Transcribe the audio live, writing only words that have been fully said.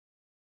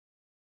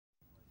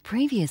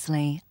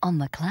Previously on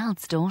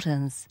McLeod's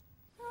Daughters.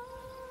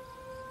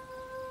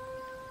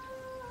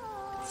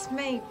 It's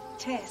me,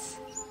 Tess.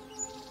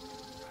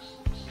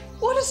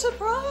 What a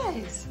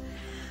surprise!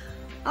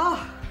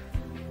 Oh,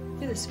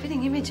 you're the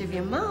spitting image of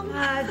your mum.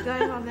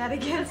 Don't hold that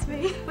against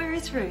me. Where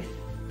is Ruth?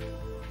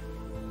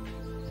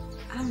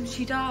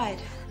 She died.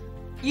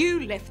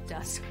 You left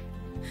us.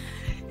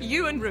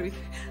 You and Ruth.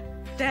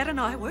 Dad and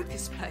I worked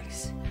this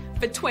place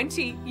for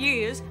 20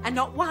 years and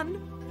not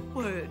one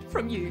word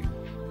from you.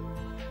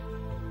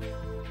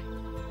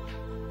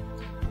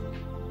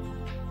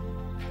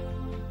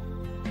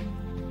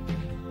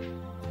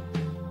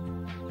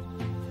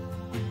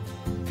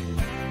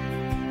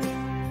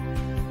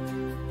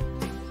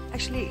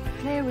 Actually,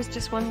 Claire was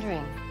just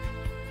wondering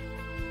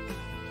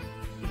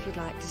if you'd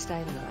like to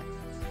stay the night.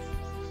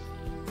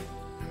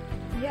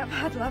 Yep,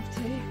 I'd love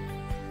to.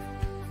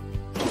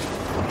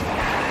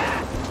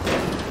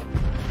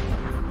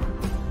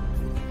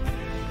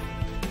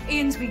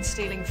 Ian's been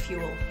stealing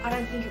fuel. I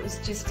don't think it was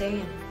just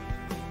Ian.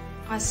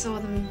 I saw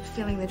them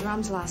filling the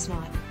drums last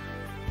night.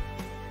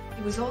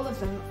 It was all of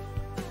them.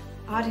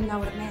 I didn't know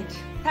what it meant.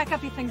 Pack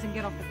up your things and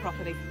get off the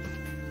property.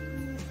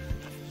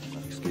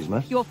 Excuse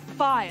me? You're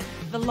fired,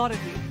 the lot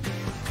of you.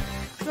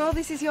 Well,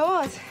 this is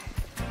yours.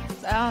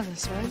 It's ours, I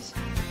suppose.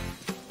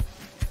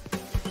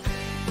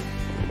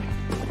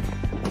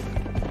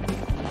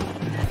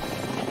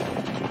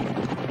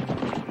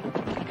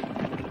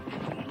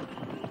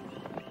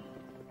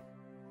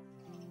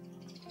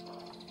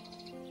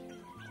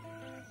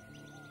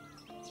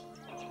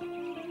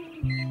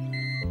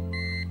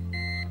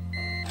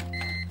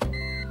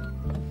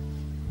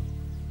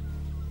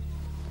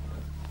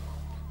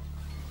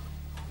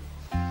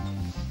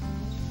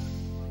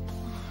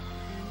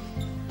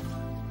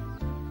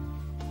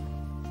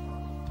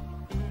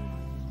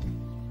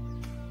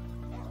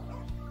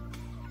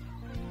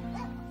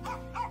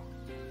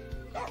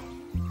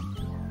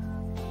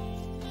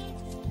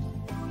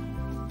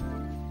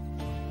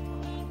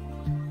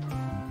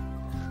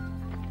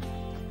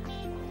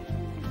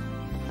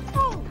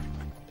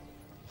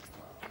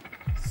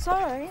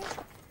 Sorry.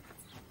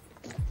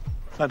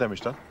 No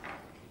damage done.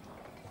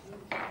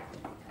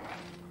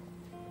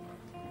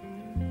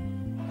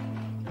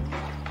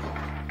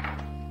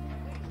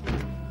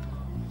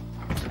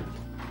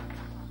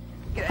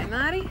 G'day,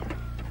 Marty.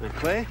 Hey,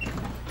 Claire.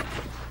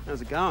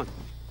 How's it going?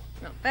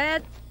 Not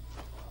bad.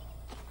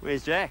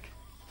 Where's Jack?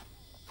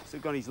 Still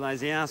got his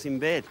lazy ass in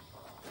bed.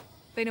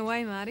 Been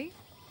away, Marty.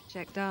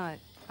 Jack died.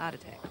 Heart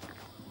attack.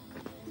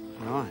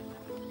 Right.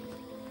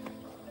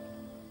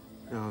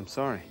 Oh, I'm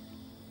sorry.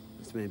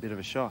 Must have been a bit of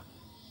a shock.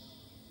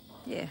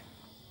 Yeah,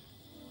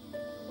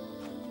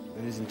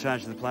 And who's in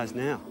charge of the place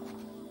now?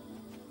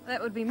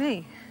 that would be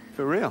me.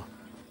 For real?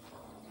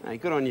 Hey,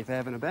 good on you for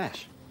having a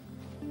bash.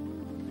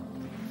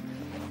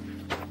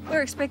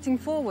 We're expecting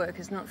 4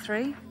 workers, not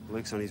 3.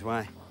 Luke's on his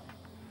way.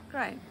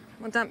 Great.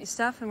 We'll dump your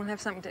stuff and we'll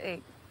have something to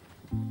eat.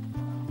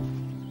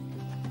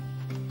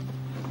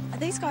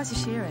 These guys are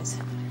shearers.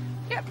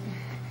 Yep.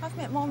 I've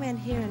met more men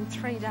here in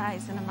 3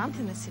 days than a month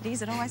in the city.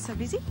 Is it always so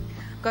busy?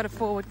 Got a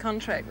forward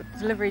contract with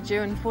delivery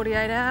due in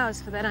 48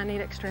 hours. For that, I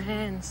need extra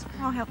hands.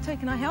 I'll help too.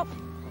 Can I help?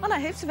 I know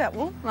heaps about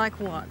wool. Like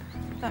what?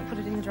 Don't put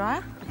it in the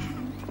dryer.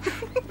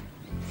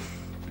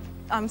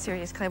 I'm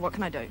serious, Claire. What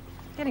can I do?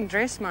 Getting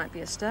dressed might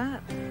be a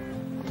start.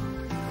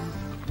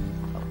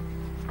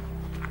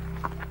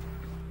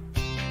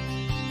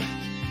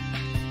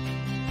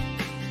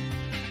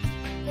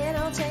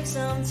 It'll take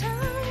some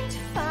time to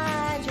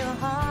find your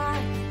heart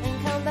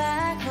and come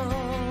back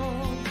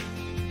home.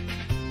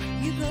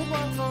 You could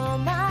walk for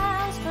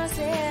miles, cross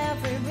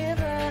every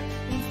river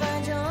and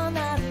find you're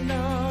not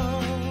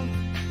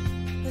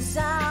alone. 'Cause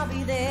I'll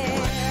be there.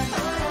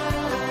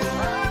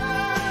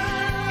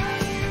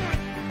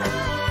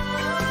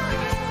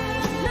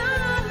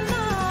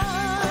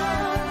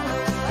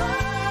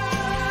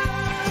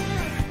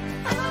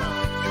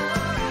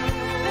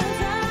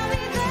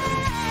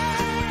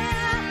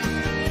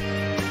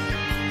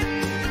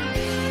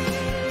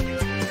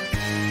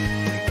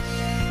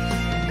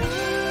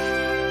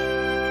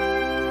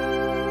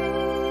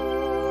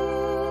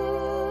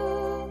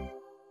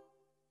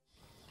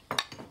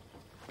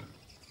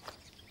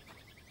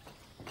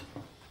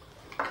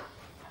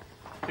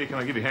 Here, can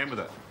I give you a hand with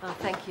that? Oh,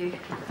 thank you.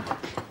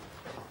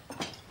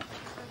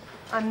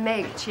 I'm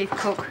Meg, chief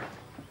cook.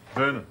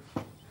 Vernon.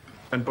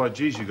 And by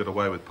G's, you got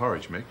away with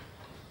porridge, Mick.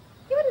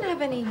 You wouldn't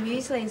have any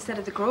muesli instead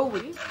of the gruel,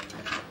 would you?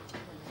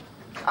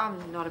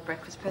 I'm not a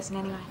breakfast person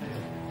anyway.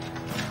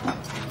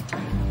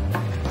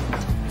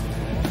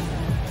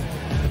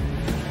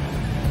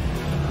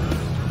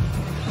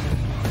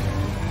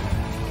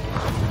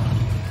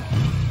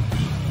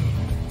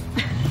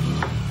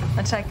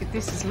 I take it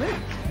this is Luke.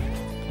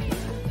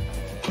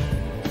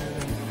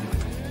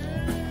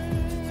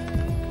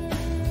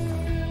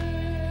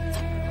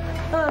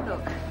 Oh,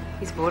 look,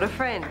 he's brought a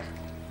friend.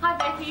 Hi,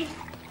 Becky.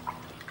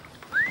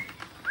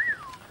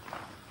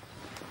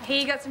 I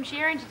hear you got some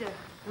shearing to do.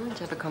 Did you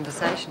have a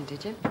conversation,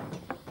 did you?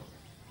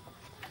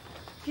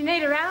 If you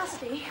need a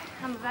rousty,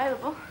 I'm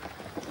available.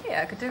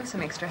 Yeah, I could do with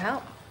some extra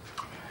help.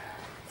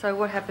 So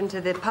what happened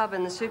to the pub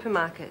and the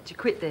supermarket? You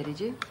quit there,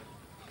 did you?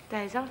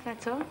 Days off,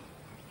 that's all.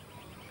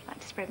 I like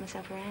to spread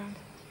myself around.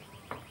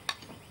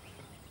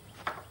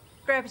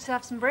 Grab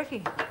yourself some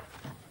brekkie.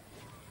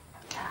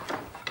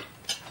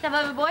 Shove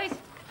over, boys.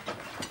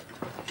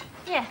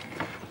 Yeah,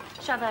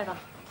 shove over.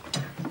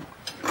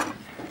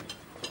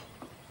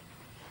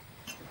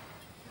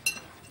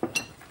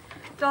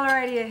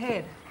 $1.80 a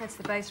head. That's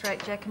the base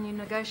rate Jack and you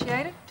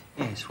negotiated?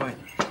 Yeah, sweet.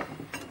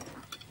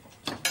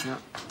 No,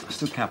 I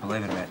still can't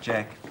believe it about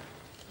Jack.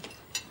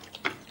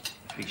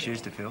 Big shoes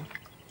to fill.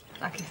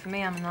 Lucky for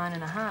me, I'm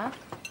 9.5.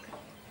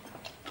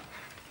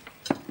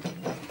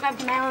 Grabbed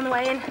the mail on the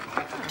way in.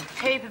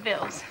 Heap of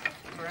bills.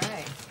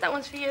 Great. That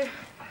one's for you.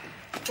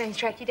 Friends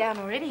tracked you down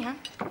already, huh?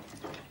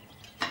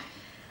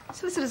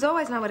 Solicitors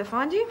always know where to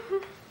find you.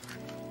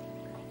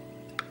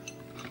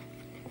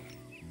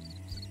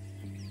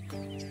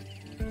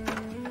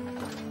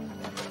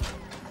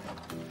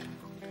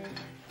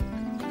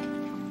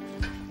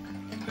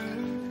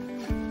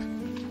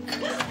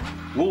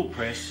 Wool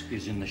press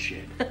is in the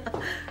shed.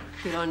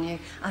 Good on you.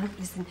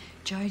 Listen,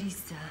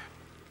 Jodi's,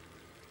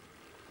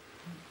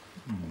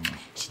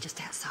 she's just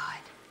outside.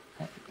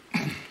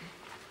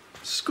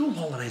 School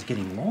holidays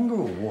getting longer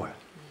or what?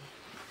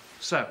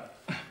 So,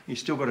 you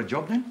still got a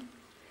job then?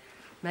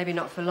 Maybe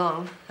not for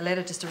long. A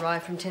letter just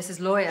arrived from Tess's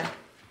lawyer.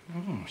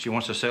 She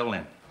wants to settle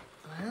in.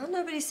 Well,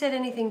 nobody said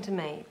anything to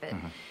me, but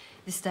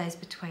this stays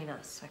between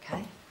us,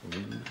 okay?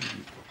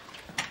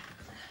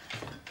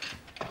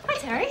 Hi,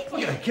 Terry.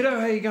 Yeah, kiddo,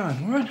 how you going?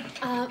 All right?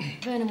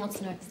 Vernon wants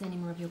to know if there's any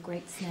more of your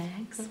Greek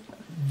snags.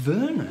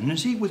 Vernon?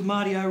 Is he with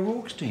Marty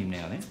O'Rourke's team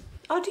now then?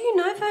 Oh, do you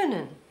know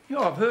Vernon? Yeah,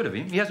 I've heard of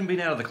him. He hasn't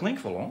been out of the clink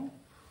for long.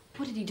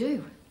 What did he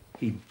do?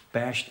 He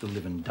bashed the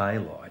living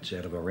daylights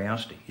out of a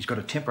rousty. He's got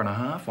a temper and a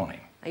half on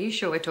him. Are you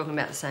sure we're talking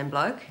about the same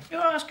bloke? You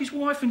ask his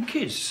wife and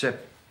kids,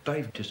 except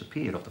they've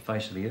disappeared off the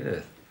face of the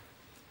earth.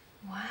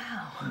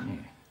 Wow. Yeah,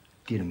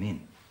 did him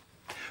in.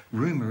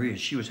 Rumour is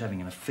she was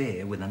having an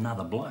affair with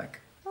another bloke.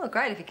 Oh,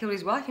 great. If he killed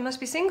his wife, he must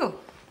be single.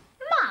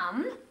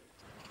 Mum?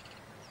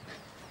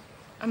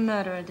 A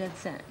murderer, dead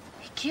set.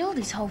 He killed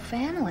his whole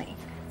family.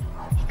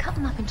 He cut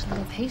them up into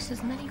little pieces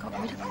and then he got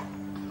rid of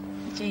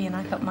them. Gee, and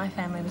I thought my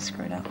family was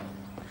screwed up.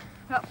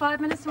 About 5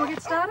 minutes and we'll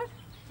get started?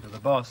 You're the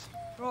boss.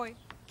 Roy.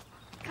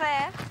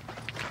 Claire,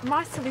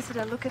 my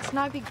solicitor, look, it's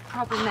no big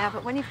problem now,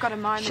 but when you've got a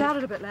moment... Shout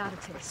it a bit louder,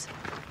 Tess.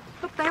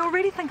 Look, they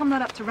already think I'm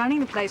not up to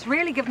running the place.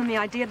 Really give them the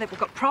idea that we've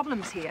got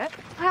problems here.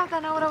 How do they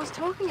know what I was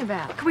talking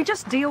about? Can we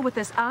just deal with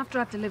this after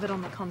I've delivered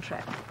on the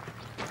contract?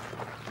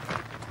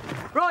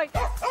 Roy!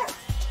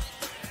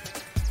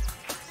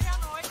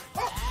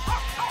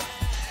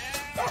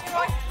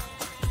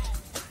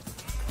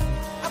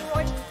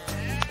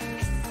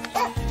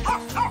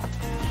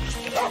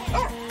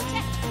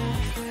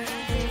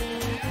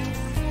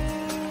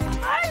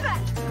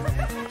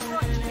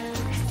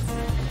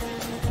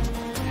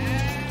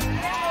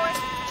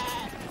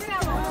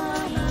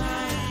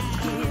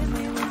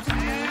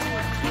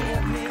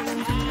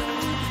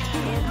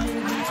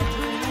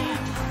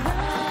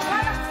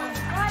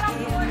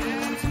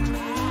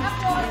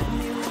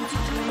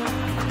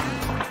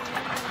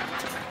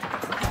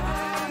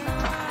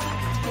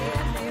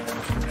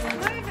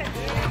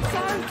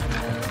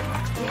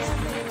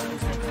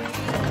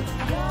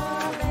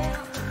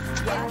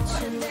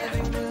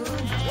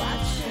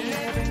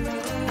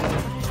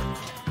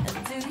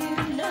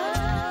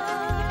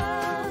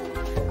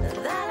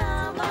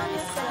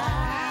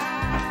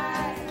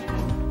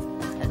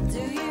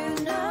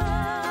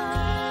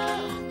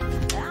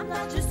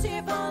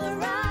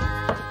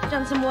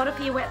 Done some water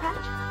for your wet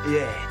patch?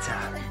 Yeah, it's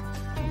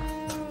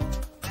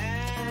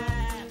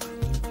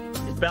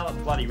His ballot's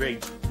bloody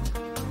rigged.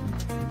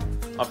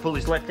 I pull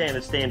his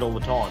left-handed stand all the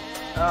time.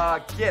 Ah,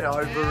 get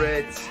over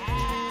it.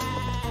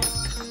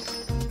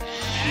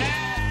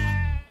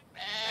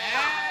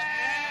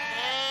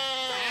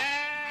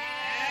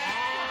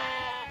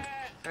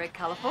 Very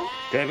colourful.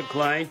 Keep it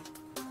clean.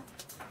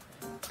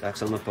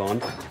 Ducks on the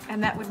pond.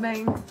 And that would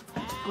mean?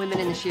 Women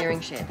in the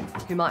shearing shed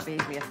who might be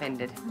easily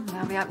offended.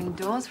 They'll be opening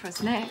doors for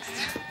us next.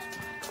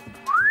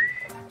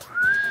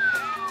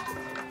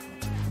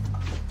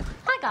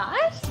 Hi,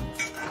 guys.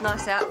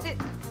 Nice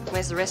outfit.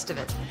 Where's the rest of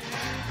it?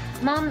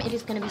 Mum, it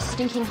is going to be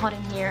stinking hot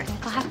in here, and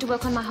if I have to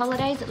work on my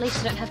holidays, at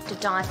least I don't have to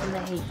die from the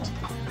heat.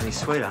 Hey,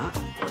 sweetheart.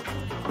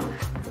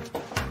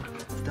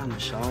 I've done the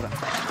shoulder.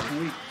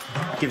 Can you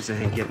give us a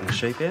hand getting the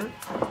sheep out?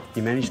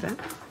 You manage that?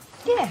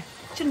 Yeah,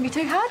 shouldn't be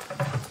too hard.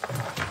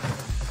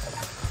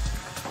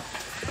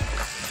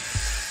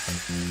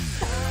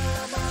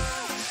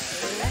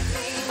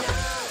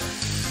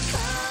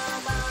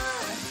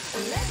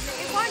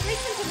 He won't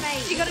listen to me.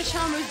 You got to show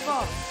him who's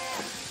boss.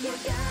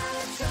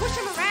 Push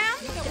him around,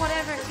 but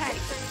whatever it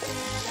takes.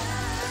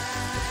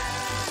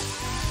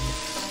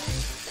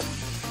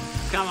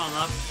 Come on,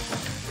 love.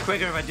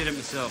 Quicker if I did it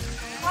myself.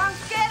 Well, I'm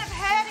scared of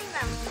hurting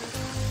them.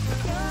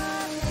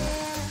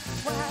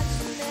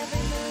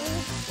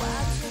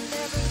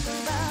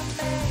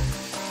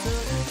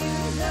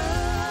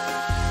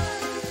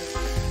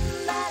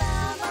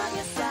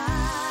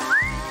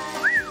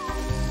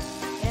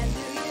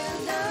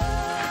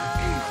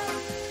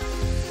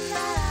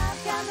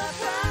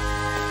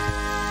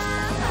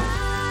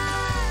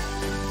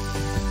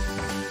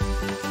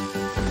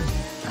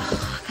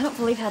 cannot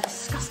believe how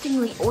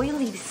disgustingly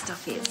oily this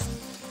stuff is.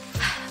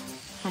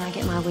 When I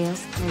get my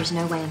wheels, there is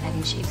no way I'm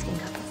having sheepskin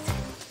covers.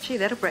 Gee,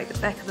 that'll break the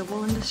back of the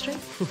wool industry.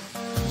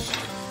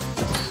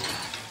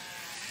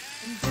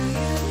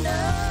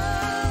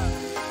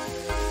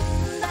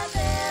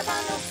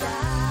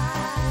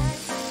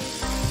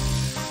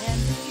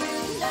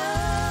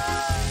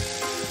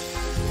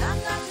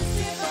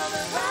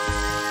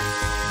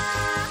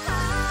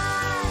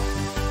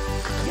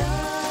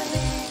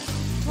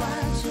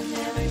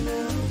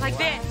 Like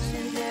that.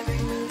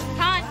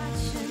 Can't.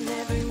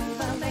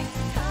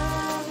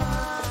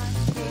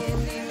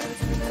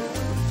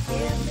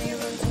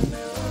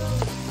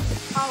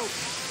 Oh.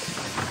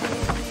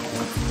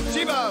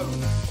 Shibo!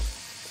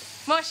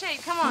 More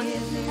sheep, come on.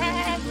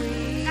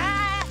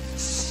 Ah.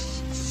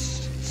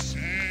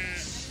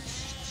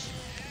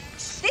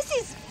 This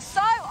is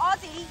so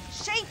Aussie.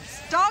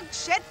 Sheep's dog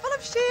shed full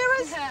of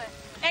shearers.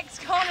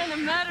 Ex-con and a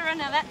murderer,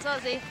 now that's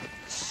Aussie.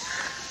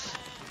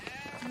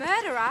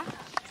 Murderer?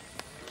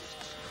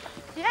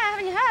 Yeah,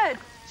 haven't you heard?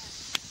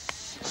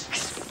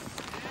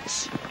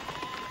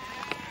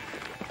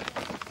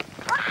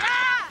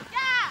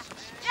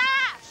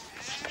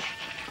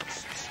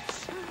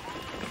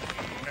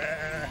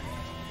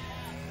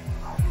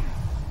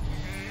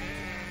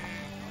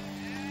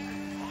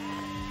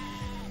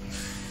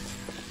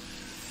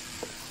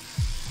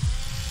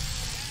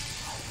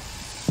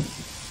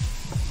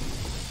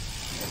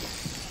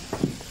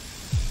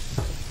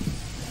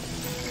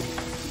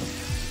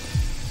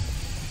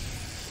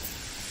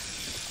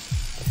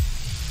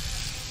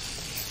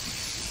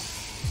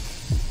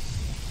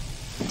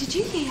 Did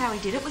you hear how he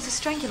did it? It was a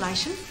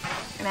strangulation.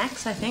 An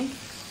axe, I think.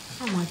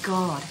 Oh, my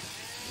God.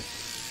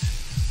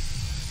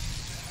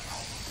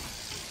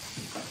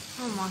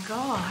 Oh, my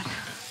God.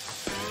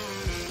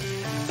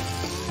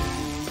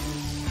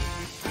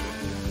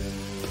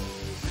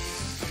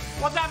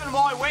 What's happened to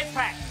my wet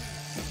pack?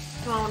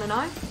 Do I want to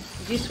know?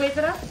 Did you sweep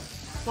it up?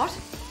 What?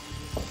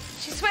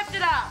 She swept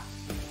it up.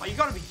 Oh, you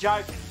got to be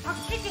joking. I'll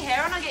keep your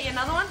hair and I'll get you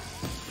another one.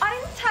 I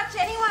didn't touch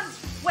anyone's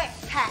wet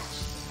patch.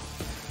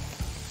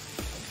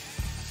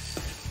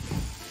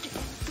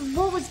 The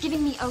wool was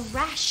giving me a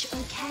rash,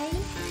 okay?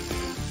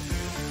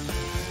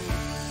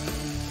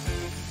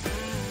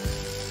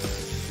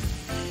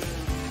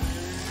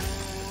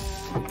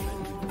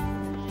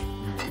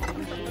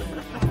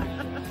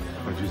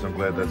 Oh, geez, I'm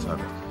glad that's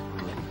over.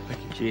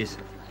 Cheers.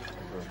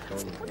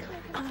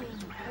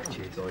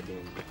 Cheers.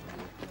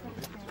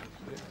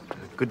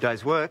 Good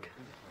day's work.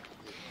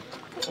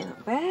 Yeah,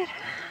 not bad.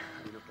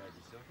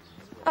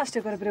 I've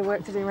still got a bit of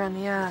work to do around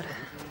the yard.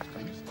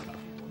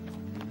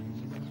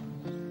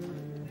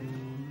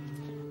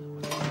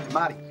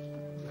 Marty,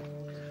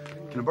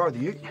 can I borrow the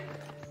ute?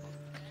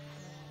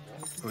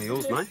 All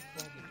yours, mate.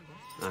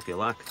 Half your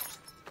luck.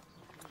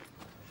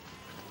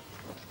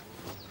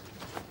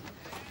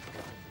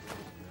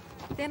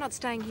 They're not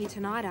staying here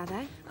tonight, are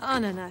they? Oh,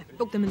 no.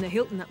 Booked them in the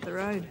Hilton up the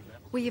road.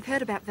 Well, you've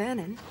heard about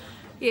Vernon.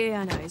 Yeah,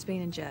 I know. He's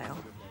been in jail.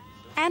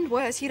 And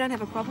worse, you don't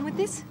have a problem with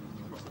this?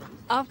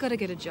 I've got to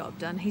get a job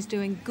done. He's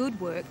doing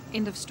good work.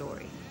 End of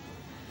story.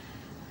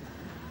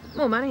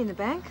 More money in the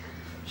bank.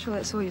 I'm sure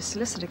that's all your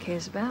solicitor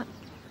cares about.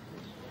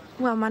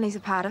 Well, money's a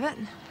part of it.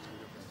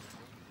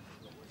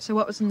 So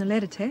what was in the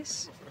letter,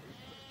 Tess?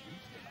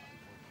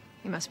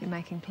 You must be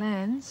making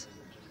plans.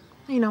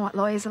 You know what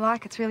lawyers are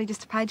like. It's really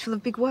just a page full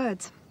of big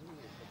words.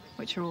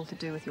 Which are all to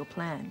do with your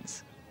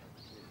plans.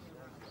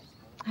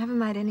 I haven't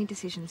made any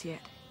decisions yet.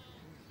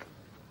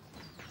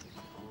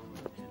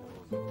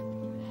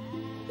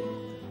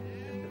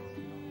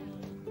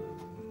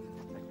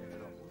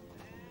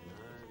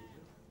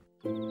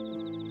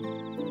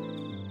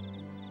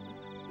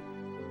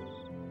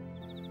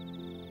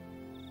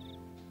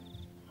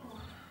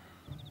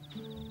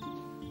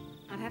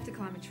 I'd have to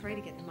climb a tree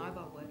to get the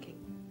mobile working.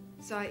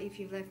 So if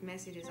you've left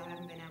messages, I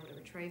haven't been able to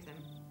retrieve them.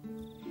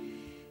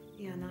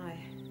 Yeah, I know.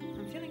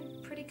 I'm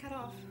feeling pretty cut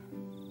off.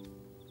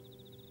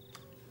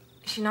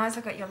 She knows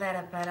I got your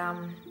letter, but,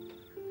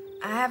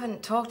 I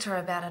haven't talked to her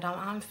about it.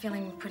 I'm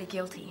feeling pretty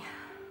guilty.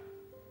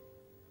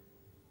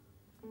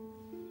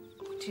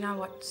 Do you know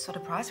what sort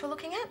of price we're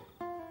looking at?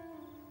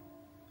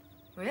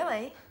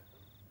 Really?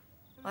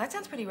 Well, that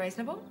sounds pretty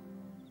reasonable.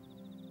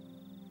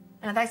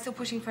 And are they still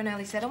pushing for an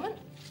early settlement?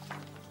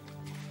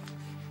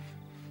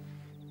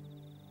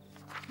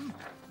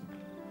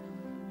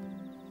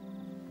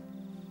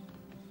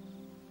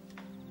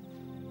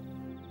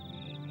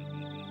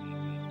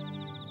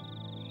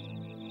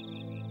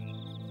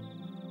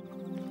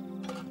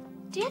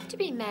 Do you have to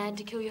be mad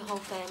to kill your whole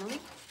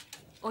family?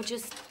 Or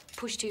just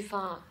push too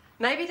far?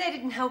 Maybe they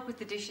didn't help with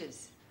the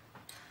dishes.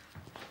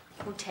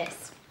 Well,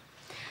 Tess,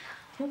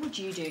 what would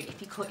you do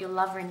if you caught your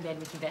lover in bed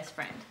with your best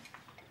friend?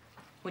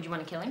 Would you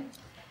want to kill him?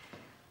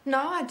 No,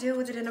 I deal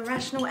with it in a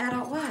rational,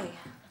 adult way.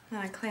 And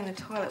I clean the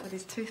toilet with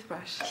his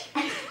toothbrush.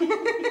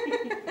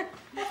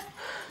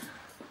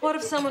 What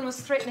if someone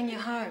was threatening your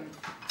home?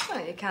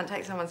 Well, you can't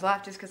take someone's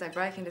life just because they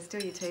break in to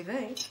steal your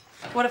TV.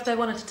 What if they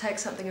wanted to take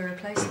something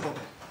irreplaceable?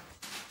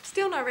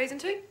 Still no reason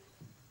to.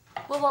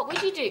 Well, what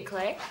would you do,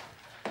 Claire?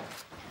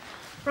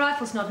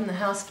 Rifle's not in the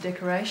house for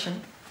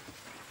decoration.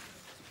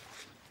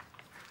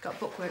 Got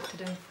bookwork to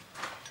do.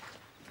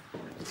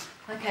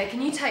 Okay,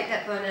 can you take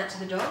that bone out to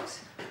the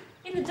dogs?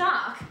 In the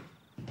dark?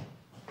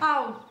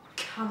 Oh,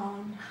 come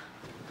on.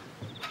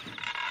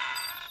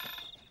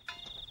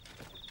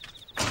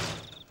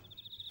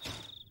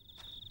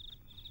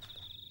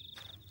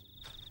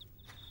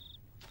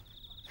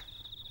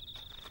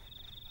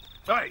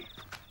 Hey,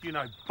 you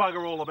know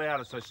bugger all about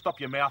it, so stop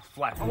your mouth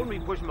flat. I wouldn't be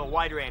pushing my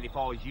weight around if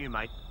I was you,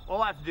 mate.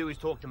 All I have to do is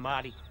talk to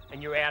Marty,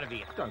 and you're out of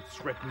here. Don't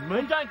threaten me.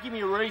 Well, don't give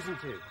me a reason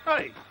to.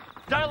 Hey!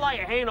 Don't lay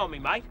a hand on me,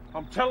 mate.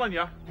 I'm telling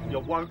you, you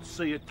won't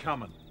see it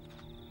coming.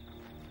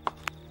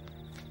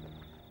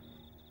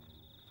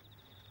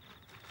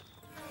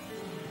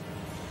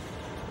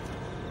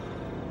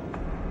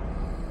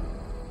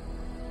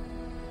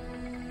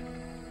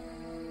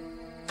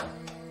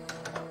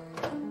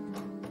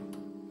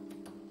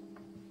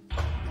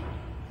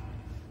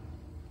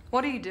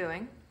 What are you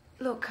doing?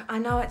 Look, I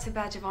know it's a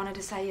badge of honour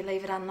to say you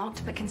leave it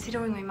unlocked, but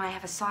considering we may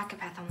have a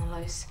psychopath on the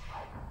loose,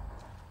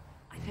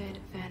 I heard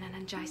Vernon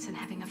and Jason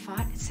having a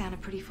fight. It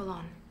sounded pretty full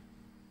on.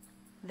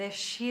 They're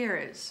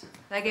shearers.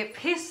 They get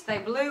pissed, they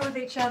blew with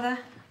each other.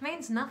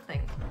 Means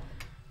nothing.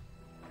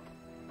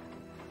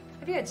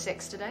 Have you had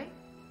sex today?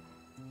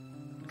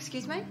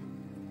 Excuse me?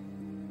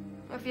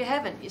 Well, if you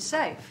haven't, you're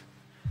safe.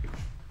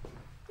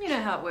 You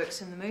know how it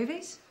works in the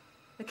movies.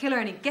 The killer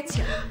only gets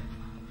you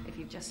if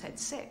you've just had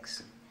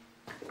sex.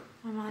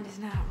 My mind is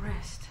now at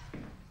rest.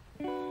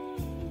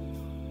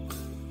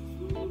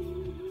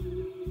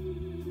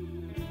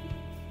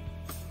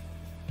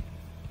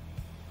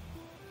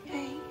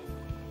 Hey,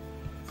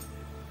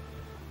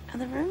 are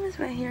the rumours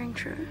we're hearing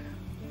true?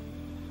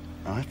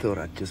 I thought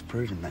I'd just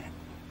proven that.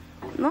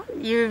 Not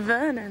you,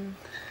 Vernon.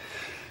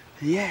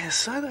 Yeah,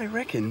 so they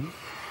reckon.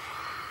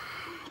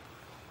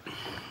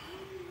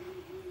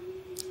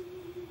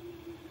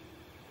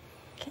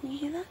 Can you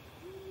hear that?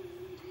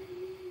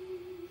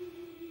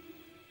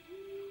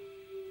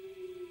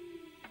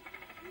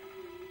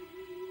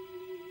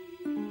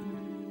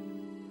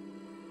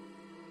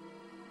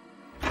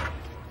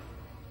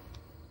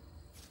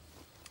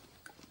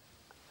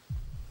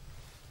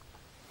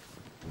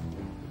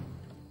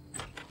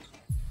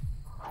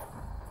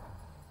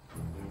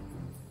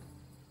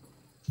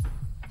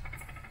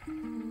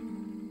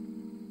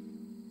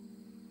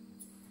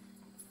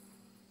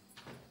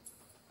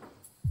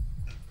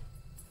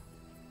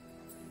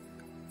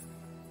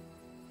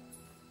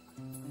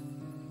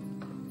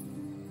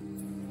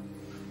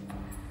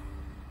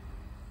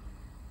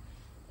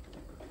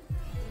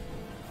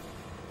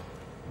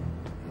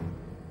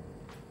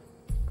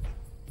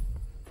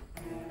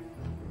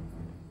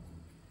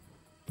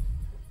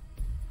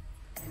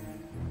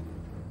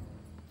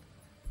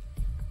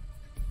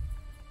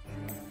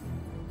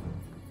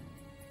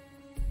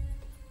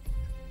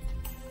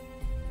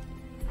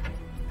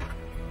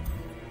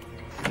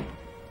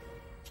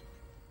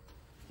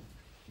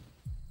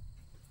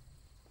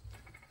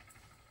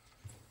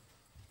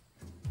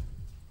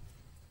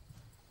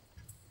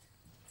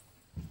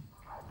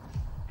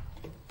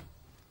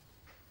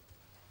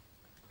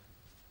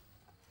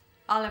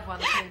 I'll have one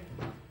too.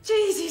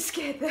 Jeez, you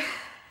scared the...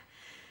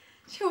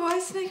 Did you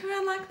always sneak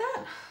around like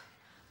that?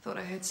 Thought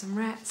I heard some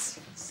rats.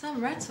 Some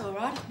rats, all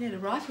right. Need a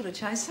rifle to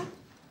chase them.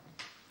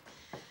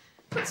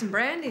 Put some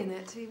brandy in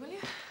that tea, will you?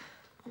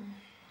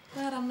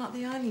 Glad I'm not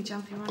the only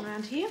jumpy one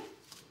around here.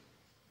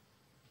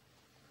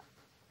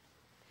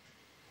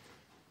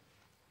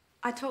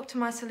 I talked to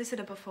my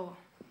solicitor before.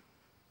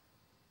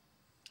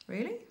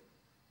 Really?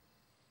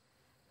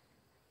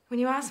 When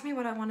you asked me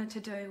what I wanted to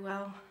do,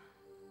 well,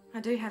 I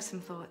do have some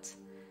thoughts.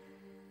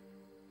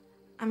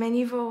 I mean,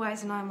 you've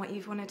always known what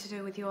you've wanted to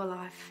do with your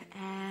life,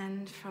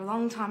 and for a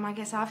long time, I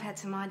guess I've had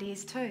some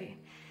ideas too.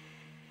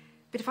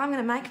 But if I'm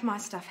going to make my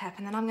stuff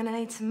happen, then I'm going to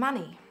need some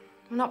money,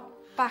 not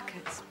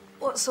buckets.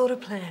 What sort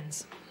of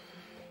plans?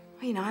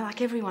 Well, you know, like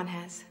everyone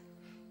has.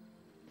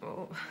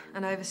 Oh,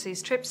 an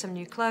overseas trip, some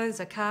new clothes,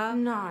 a car?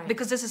 No.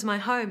 Because this is my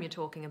home you're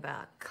talking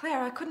about.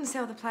 Claire, I couldn't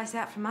sell the place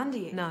out from under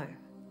you. No.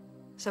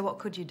 So what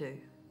could you do?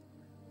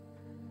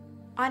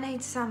 I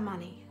need some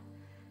money.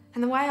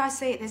 And the way I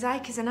see it, there's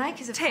acres and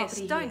acres of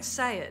property here. Tess, don't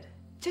say it.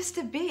 Just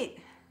a bit.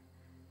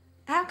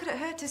 How could it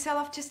hurt to sell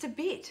off just a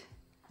bit?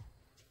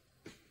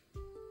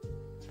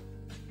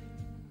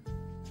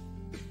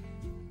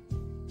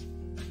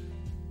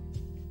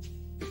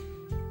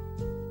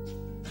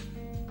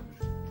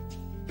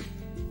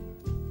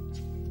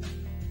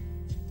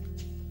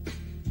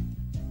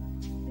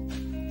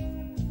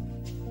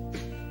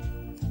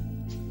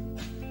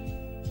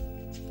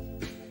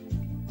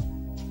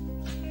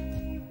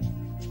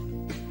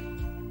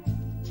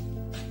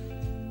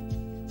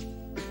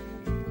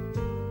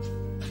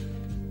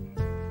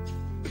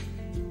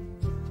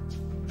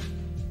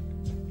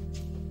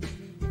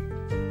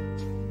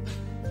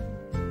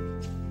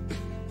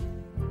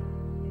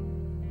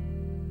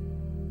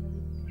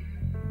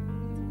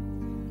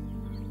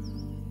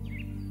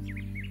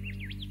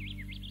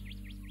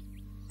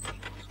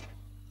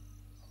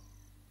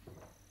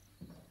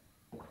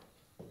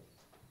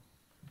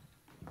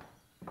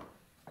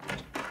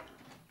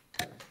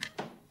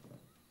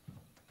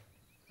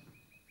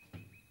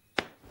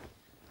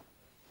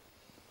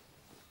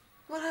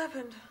 What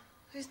happened?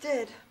 Who's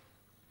dead?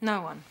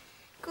 No one.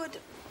 Good.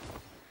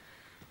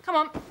 Come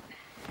on.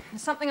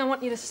 There's something I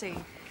want you to see.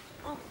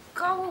 Oh,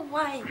 go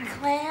away,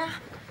 Claire.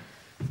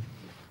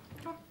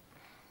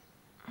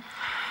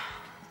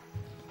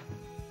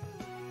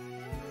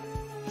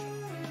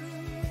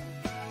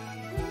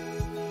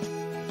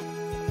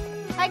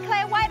 Hey,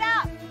 Claire, wait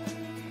up!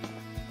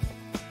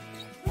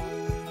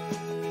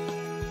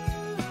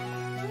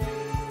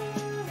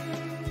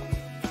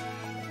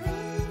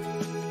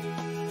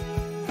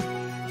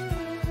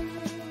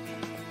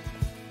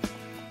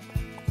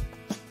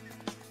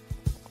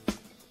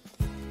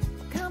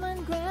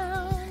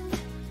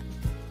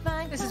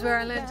 This is where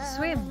I learned to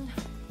swim.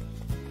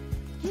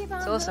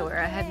 It's also where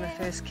I had my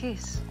first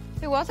kiss.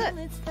 Who was it?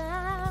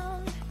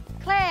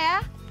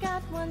 Claire?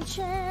 Got one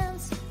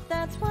chance,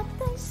 that's what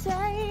they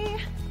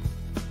say.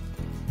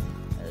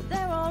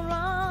 They're all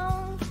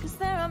wrong, 'cause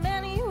there are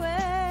many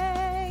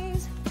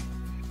ways.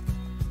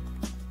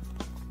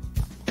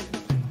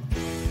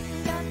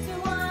 Got to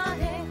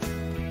want it,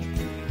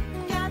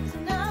 got to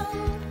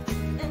know,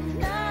 and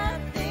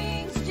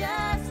nothing's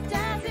just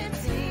as it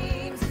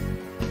seems.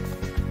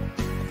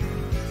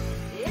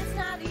 It's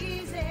not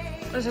easy.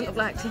 What does it look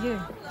like to you?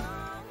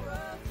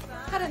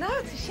 I don't know,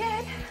 it's a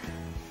shed.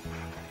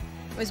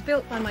 It was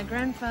built by my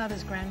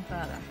grandfather's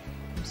grandfather,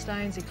 from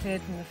stones he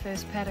cleared from the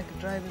first paddock of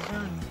Drover's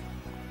Run.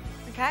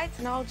 Okay, it's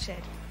an old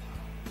shed.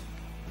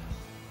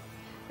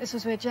 This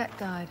was where Jack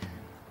died.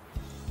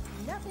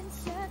 Nothing's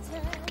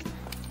certain,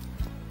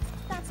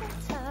 that's so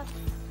tough.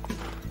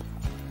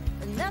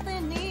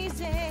 Nothing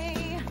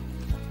easy,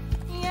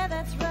 yeah,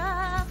 that's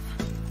rough.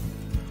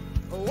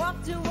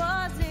 Walk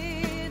towards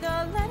it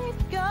or let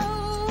it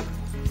go.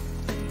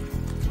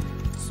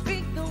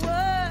 Speak the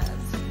words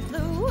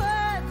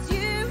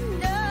you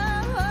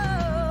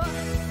know.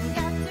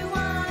 Got to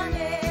want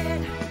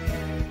it,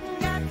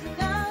 got to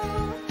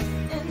know,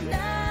 and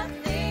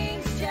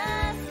nothing's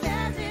just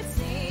as it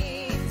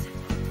seems.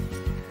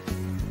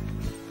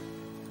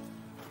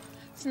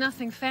 It's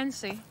nothing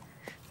fancy.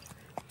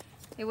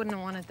 He wouldn't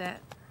have wanted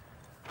that.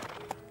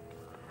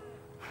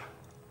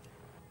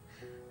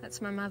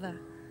 That's my mother.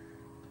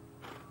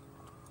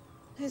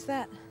 Who's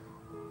that?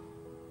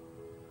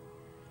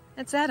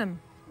 That's Adam.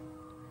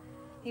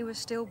 He was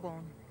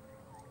stillborn.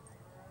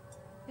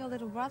 Your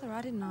little brother,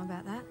 I didn't know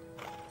about that.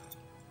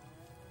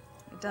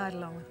 He died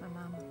along with my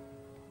mum.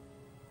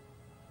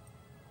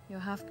 Your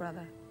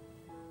half-brother.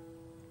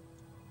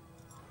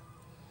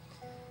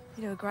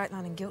 You do a great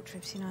line in guilt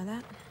trips, you know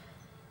that?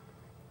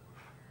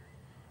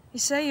 You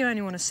say you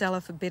only want to sell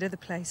off a bit of the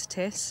place,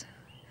 Tess.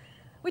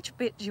 Which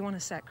bit do you want to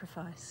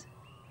sacrifice?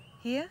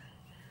 Here?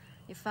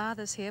 Your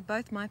father's here,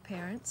 both my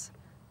parents.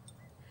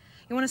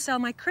 You want to sell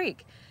my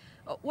creek?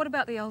 What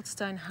about the old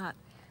stone hut?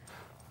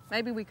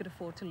 Maybe we could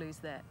afford to lose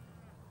that.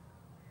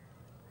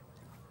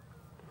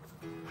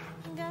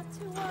 Got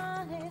to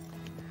want it,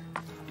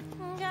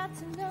 got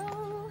to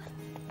know,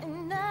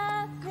 and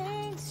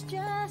nothing's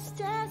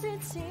just as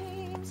it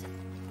seems.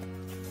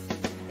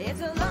 It's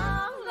a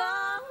long,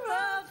 long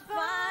road to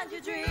find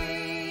your dream.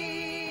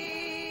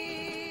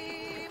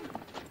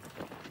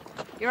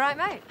 You all right,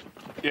 mate?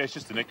 Yeah, it's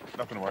just a nick.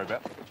 Nothing to worry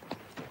about.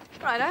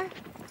 Righto.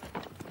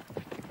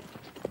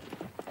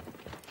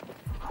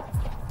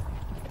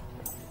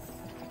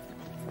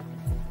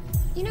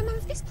 You know, Mum,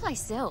 if this place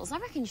sells, I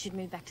reckon you should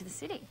move back to the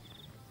city.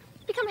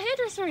 Become a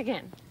hairdresser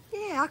again.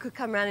 Yeah, I could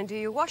come round and do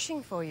your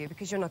washing for you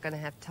because you're not going to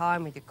have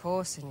time with your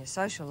course and your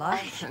social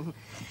life. And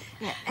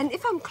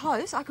if I'm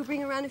close, I could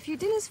bring around a few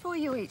dinners for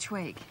you each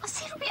week. I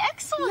see, it'll be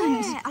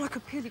excellent. Yeah, and I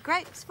could peel your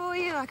grapes for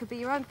you. I could be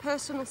your own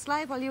personal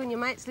slave while you and your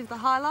mates live the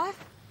high life.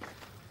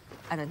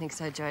 I don't think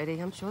so, Jodi.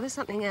 I'm sure there's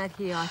something out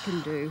here I can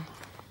do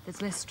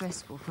that's less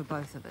stressful for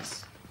both of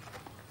us.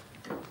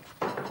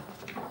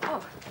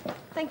 Oh,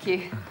 thank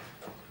you.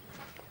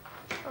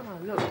 Oh,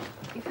 look,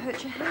 you've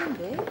hurt your hand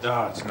there.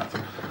 Oh, it's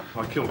nothing.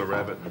 I killed a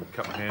rabbit and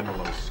cut my hand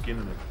while I was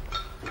skinning it.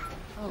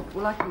 Oh,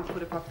 well, I can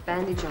put a proper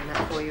bandage on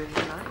that for you if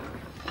you like.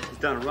 He's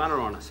done a runner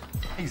on us.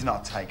 He's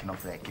not taking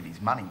off that kiddy's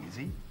money, is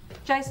he?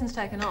 Jason's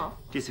taken off.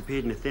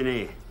 Disappeared into thin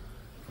air.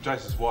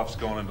 Jason's wife's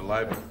gone into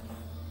labour.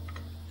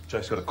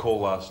 Jace got a call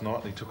last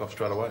night and he took off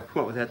straight away.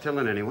 What, without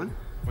telling anyone?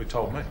 Well, he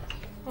told me.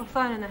 Well, the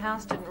phone in the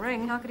house didn't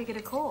ring. How could he get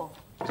a call?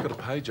 He's got a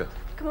pager.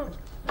 Come on.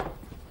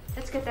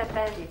 Let's get that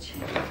bandage.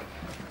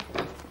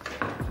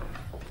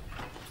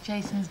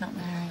 Jason's not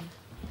married.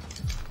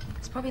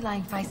 He's probably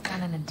laying face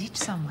down in a ditch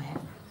somewhere.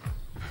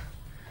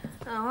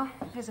 Oh, well,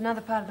 here's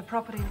another part of the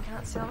property we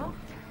can't sell off.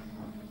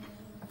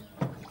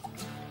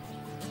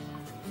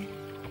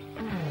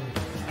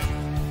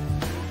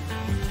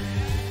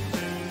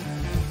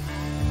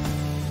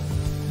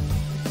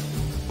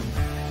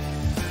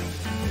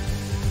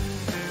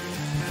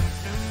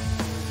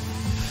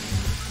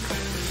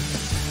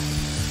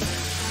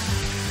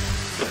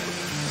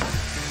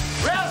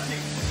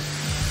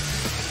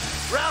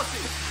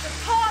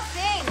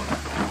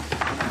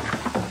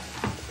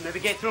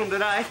 Get through them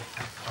today.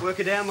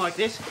 Work it down like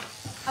this.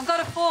 I've got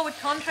a forward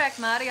contract,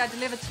 Marty. I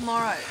deliver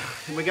tomorrow.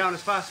 And we're going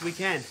as fast as we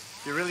can.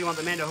 If you really want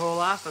the men to haul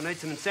ass, I need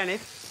some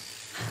incentive.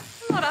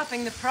 I'm not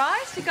upping the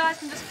price. You guys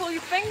can just pull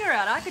your finger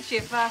out. I could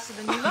shear faster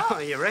than you lot. Oh,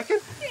 you reckon?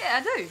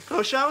 Yeah, I do.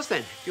 Well, show us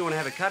then. If you want to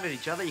have a cut at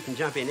each other, you can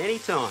jump in any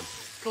time.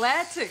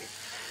 Glad to.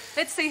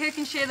 Let's see who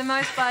can shear the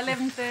most by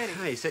 11:30.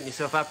 Oh, you're setting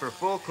yourself up for a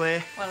fall,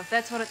 Claire. Well, if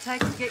that's what it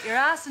takes to get your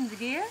arse into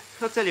gear.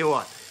 I'll tell you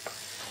what.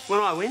 When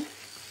I win,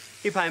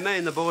 you pay me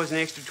and the boys an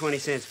extra 20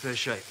 cents per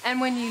sheep. And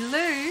when you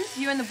lose,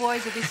 you and the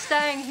boys will be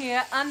staying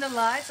here under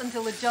lights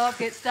until the job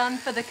gets done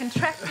for the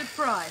contracted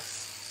price.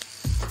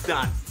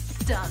 Done.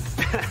 Done.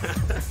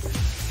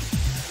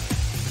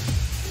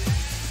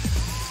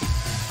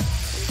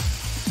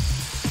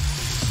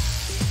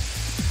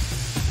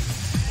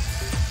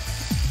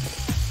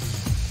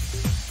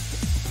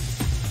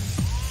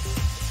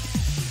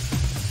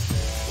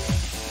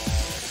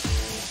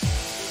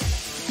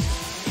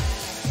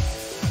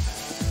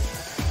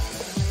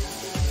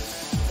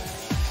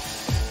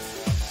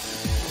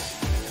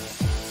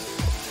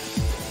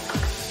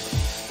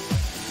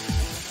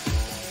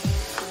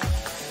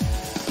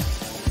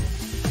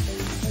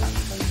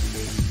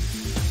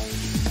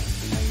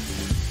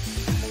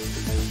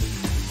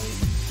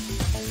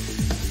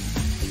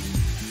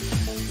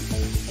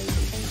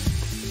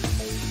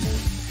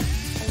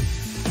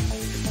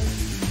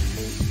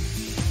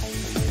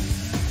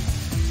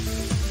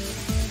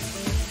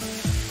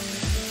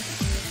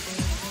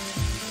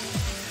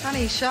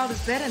 Funny, his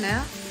shoulder's better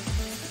now.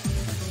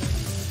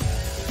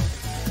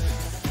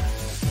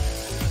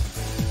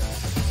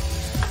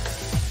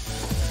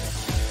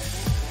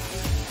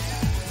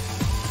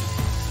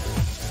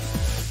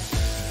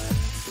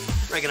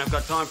 Reckon I've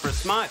got time for a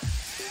smoke.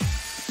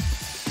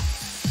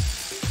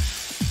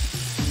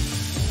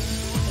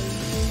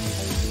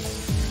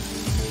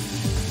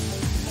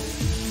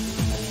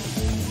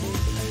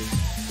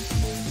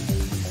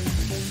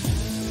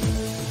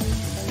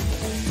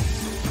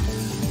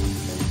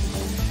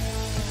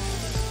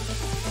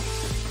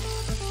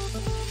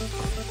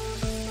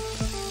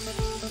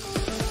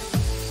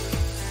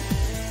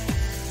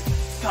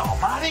 Come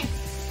on, Marty.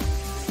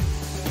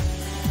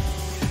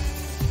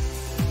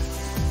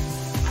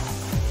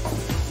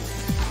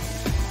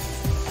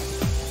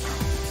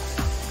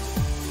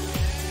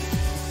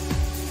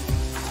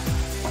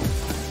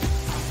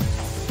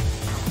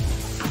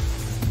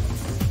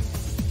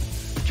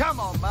 Come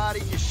on,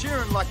 Marty, you're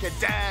shearing like a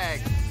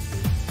dag.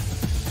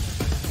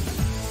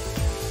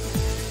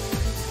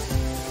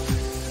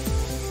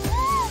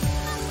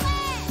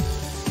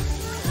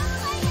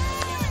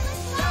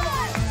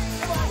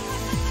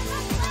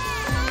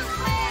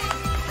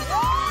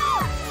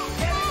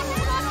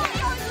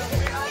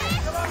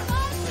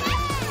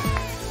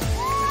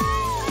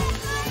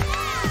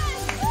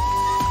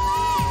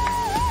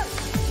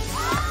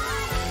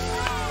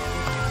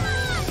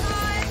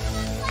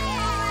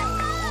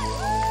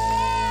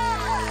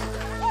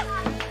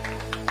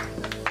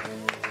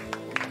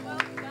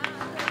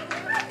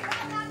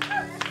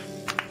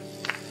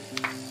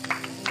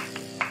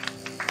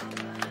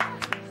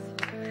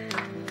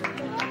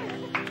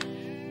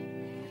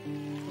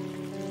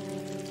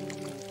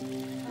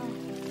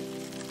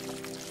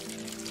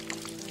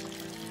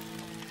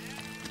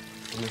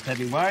 You must have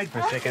been worried for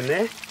a second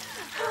there.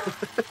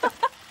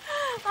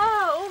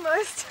 Oh,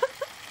 almost.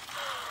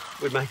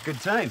 We'd make a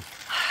good team.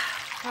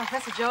 Oh,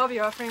 that's a job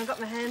you're offering. I've got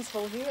my hands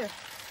full here.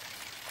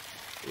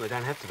 Well, they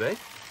don't have to be.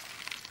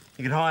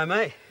 You could hire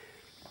me,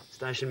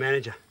 station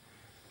manager.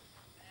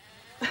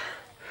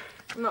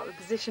 I'm not in a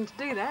position to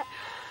do that.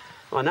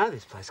 I know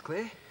this place,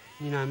 Claire.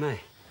 You know me.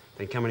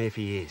 Been coming here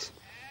for years.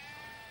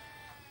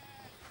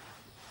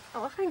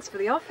 Oh, well, thanks for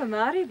the offer,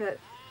 Marty, but...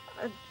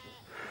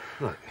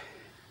 Look,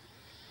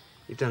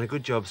 you've done a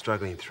good job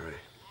struggling through.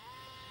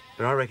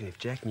 But I reckon if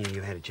Jack knew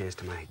you had a chance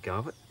to make a go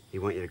of it, he'd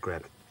want you to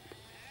grab it.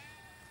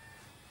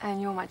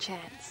 And you're my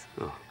chance.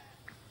 Oh,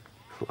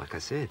 like I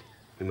said,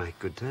 we make a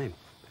good team.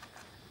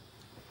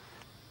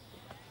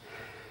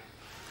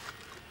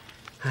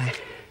 Hey,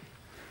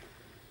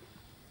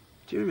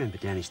 do you remember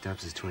Danny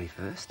Stubbs'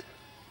 21st?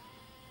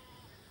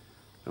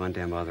 The one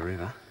down by the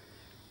river?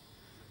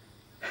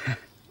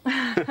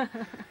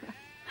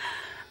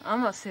 I'm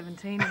not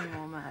 17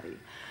 anymore, Marty.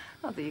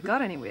 Not that you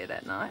got anywhere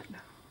that night.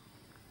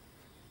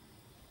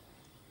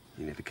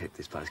 You never kept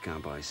this place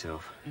going by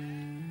yourself.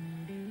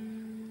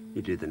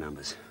 You do the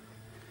numbers.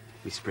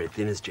 We spread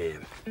thin as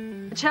jam.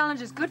 The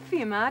challenge is good for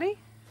you, Marty.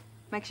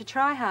 Makes you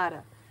try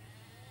harder.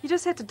 You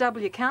just had to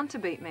double your count to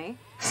beat me.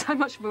 So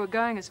much for we're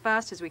going as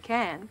fast as we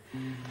can.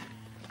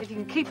 If you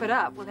can keep it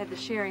up, we'll have the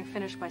shearing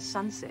finished by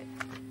sunset.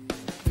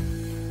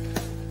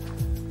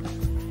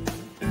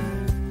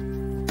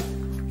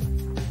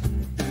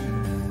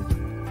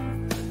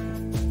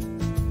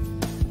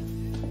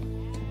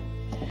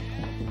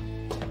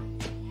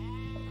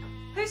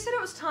 Who said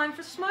it was time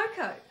for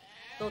smoko?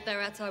 Thought they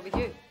were outside with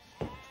you.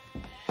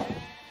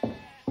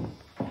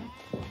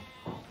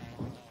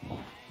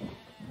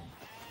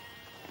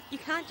 You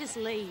can't just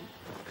leave.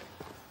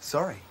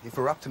 Sorry, if it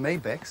were up to me,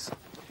 Bex.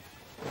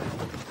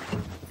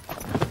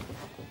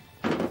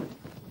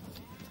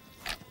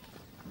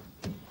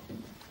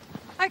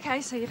 Okay, OK,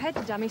 so you've had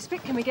your dummy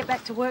spit. Can we get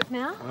back to work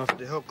now? I offered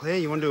to help, Claire.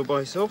 You want to do it by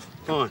yourself?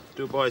 Fine,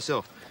 do it by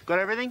yourself. Got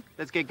everything?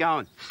 Let's get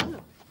going.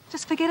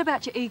 Just forget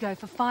about your ego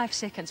for 5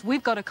 seconds.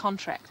 We've got a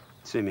contract.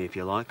 Sue me if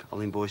you like.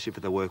 I'll invoice you for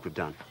the work we've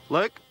done.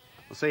 Luke,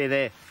 I'll see you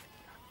there.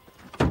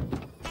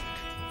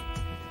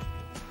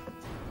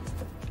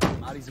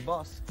 Marty's the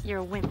boss. You're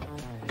a wimp.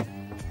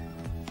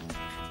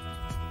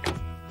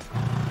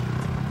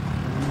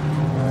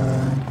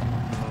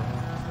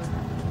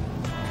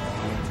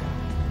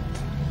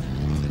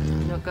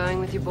 Not going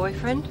with your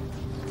boyfriend?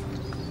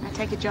 I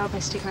take a job, I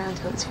stick around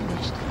till it's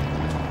finished.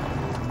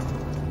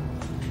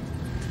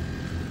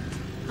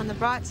 On the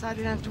bright side,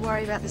 we don't have to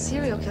worry about the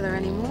serial killer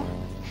anymore.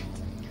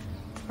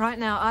 Right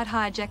now, I'd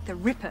hire Jack the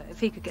Ripper if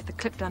he could get the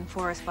clip done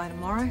for us by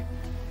tomorrow.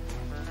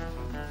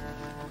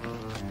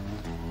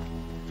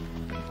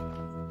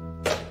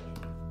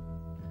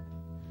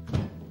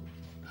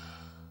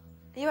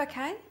 Are you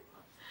okay?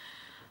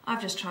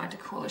 I've just tried to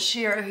call a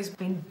shearer who's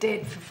been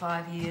dead for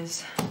 5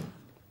 years.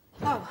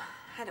 Oh,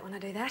 I don't want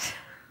to do that.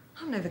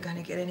 I'm never going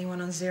to get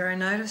anyone on zero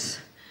notice.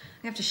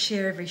 I have to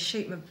shear every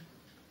sheep.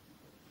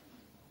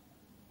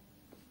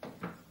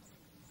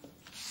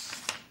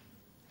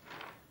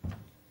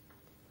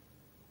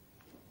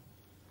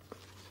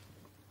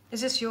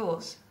 Is this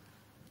yours?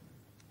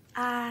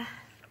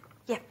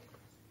 Yep.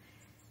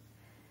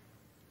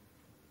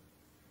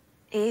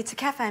 It's a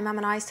cafe. Mum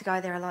and I used to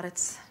go there a lot.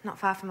 It's not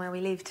far from where we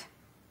lived.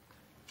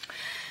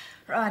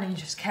 Right, and you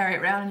just carry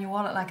it around in your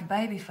wallet like a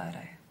baby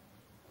photo.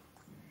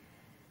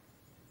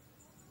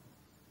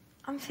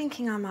 I'm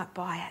thinking I might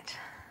buy it.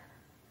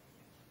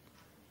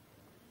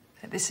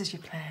 So this is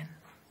your plan?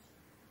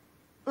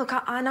 Look,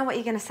 I know what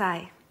you're going to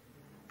say.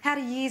 How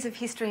do years of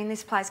history in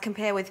this place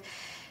compare with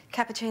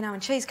cappuccino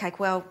and cheesecake?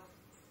 Well,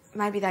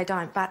 maybe they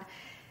don't, but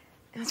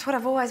it's what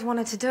I've always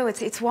wanted to do.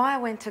 It's why I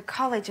went to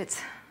college.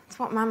 It's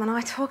what Mum and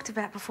I talked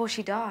about before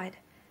she died.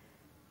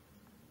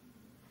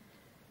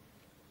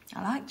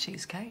 I like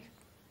cheesecake.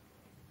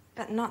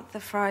 But not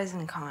the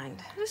frozen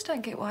kind. I just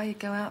don't get why you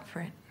go out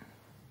for it.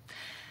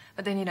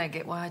 But then you don't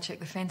get why I check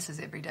the fences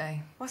every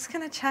day. What's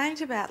going to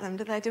change about them?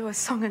 Do they do a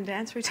song and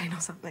dance routine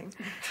or something?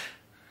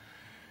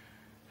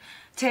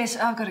 Tess,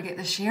 I've got to get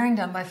the shearing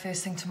done by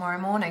first thing tomorrow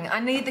morning. I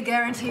need the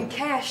guaranteed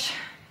cash.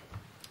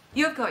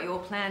 You've got your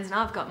plans and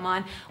I've got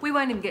mine. We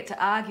won't even get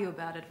to argue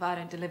about it if I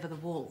don't deliver the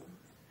wool.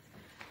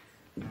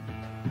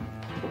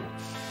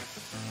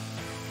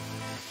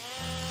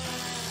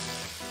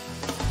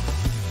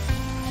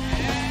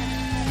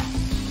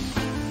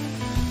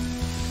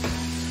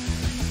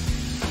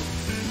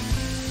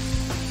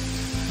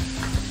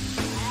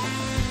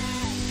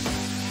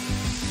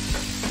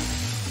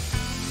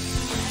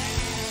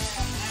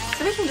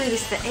 So we can do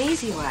this the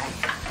easy way.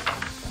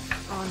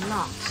 Or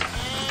not.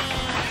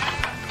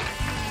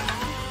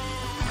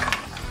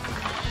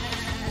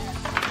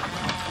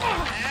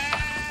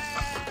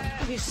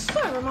 You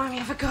so remind me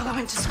of a girl I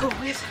went to school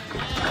with.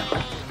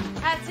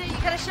 That's it, you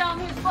gotta show him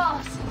who's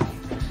boss.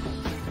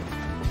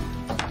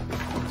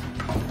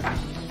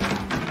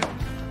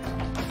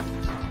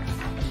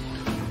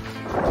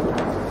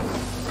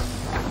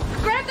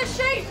 Grab the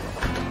sheep!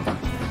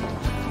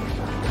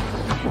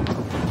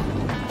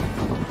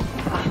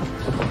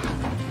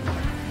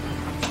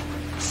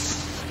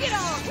 Get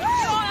on! Get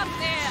on up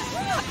there!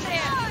 Up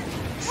there!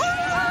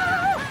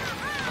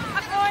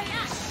 Up, boy!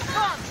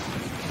 Come on!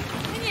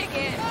 In you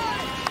get!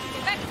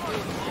 Get back for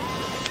you!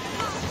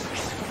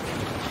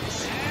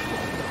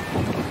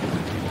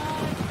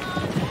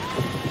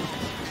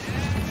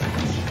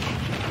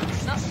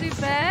 Not too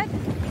bad.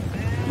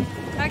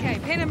 Okay,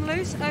 pin them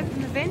loose,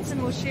 open the vents,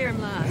 and we'll shear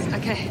them last.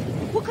 Okay.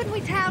 Well, couldn't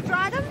we towel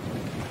dry them?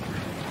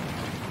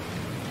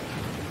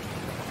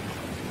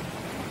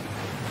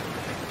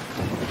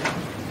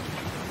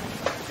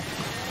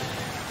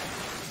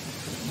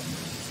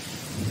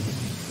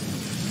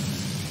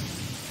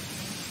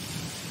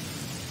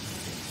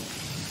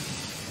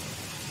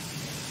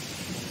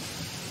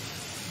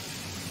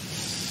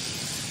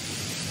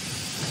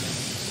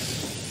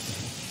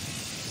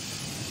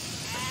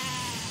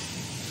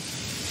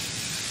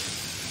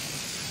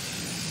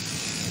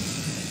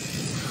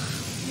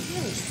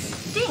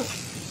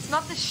 It's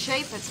not the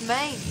sheep, it's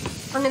me.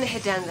 I'm going to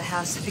head down to the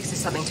house, fix us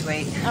something to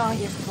eat. Oh,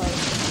 yes,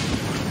 please.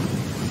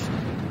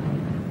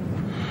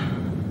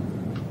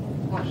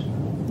 What?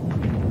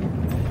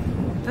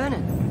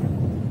 Vernon?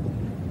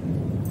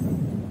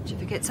 Did you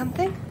forget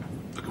something?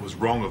 Look, it was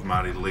wrong of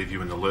Marty to leave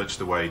you in the lurch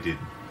the way he did.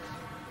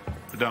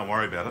 But don't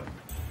worry about it.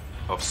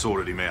 I've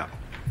sorted him out.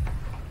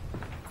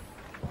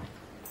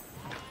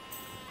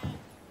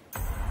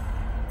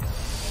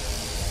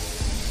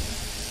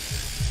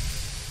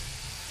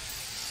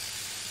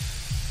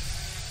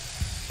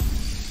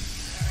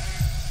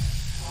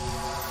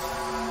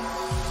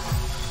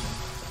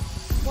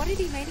 What did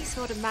he mean he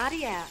sorted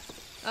Marty out?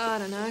 I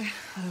don't know.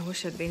 I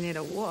wish I'd been there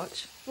to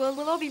watch. Well,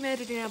 we'll all be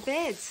murdered in our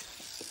beds.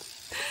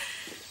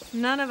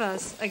 None of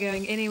us are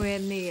going anywhere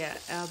near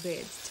our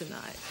beds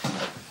tonight.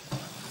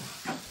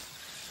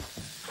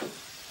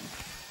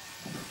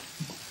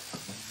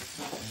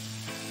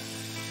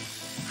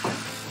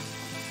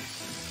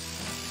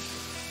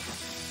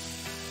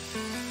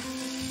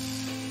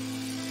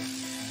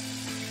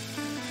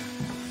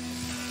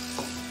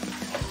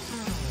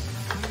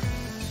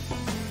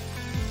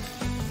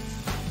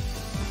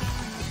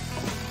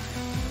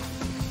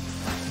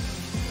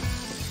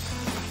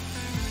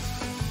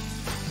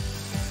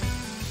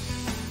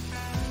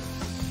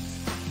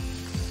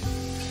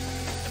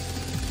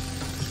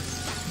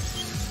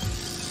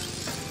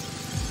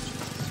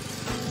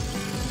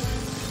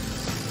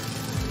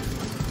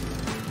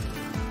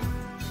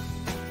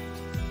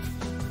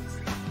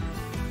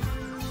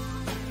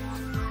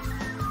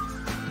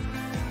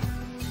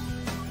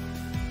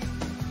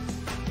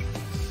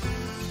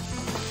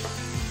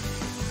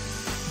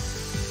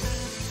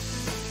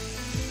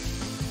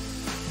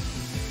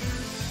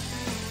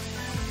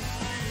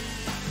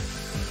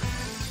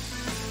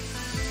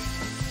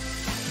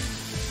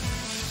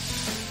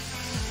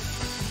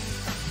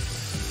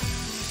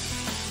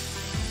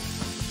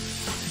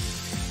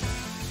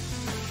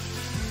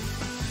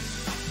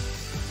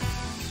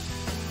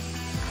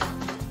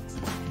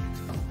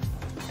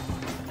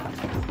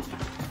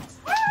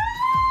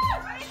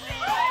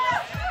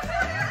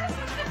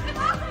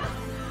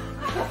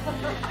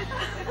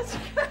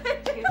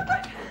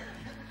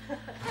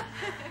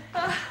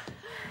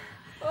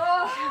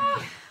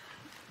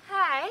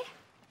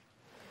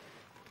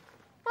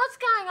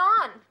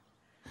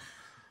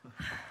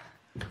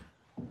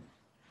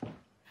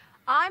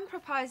 I'm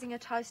proposing a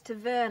toast to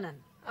Vernon.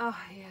 Oh,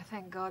 yeah,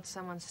 thank God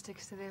someone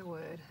sticks to their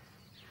word.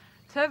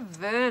 To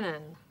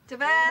Vernon. To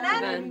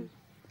Vernon!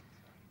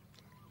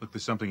 Look,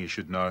 there's something you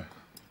should know.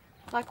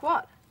 Like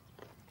what?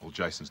 Well,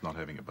 Jason's not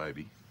having a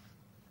baby.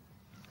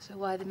 So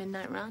why the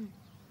midnight run?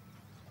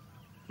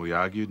 We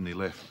argued and he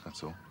left,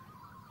 that's all.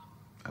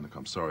 And look,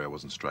 I'm sorry I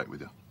wasn't straight with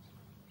you.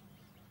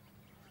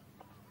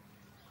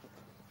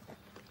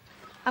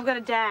 I've got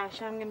a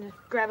dash. I'm going to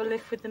grab a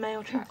lift with the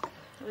mail truck.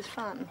 It was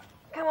fun.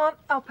 Come on,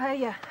 I'll pay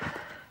you.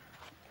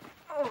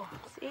 Oh,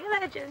 see you,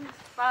 legends.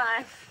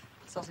 Bye.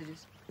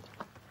 Sausages.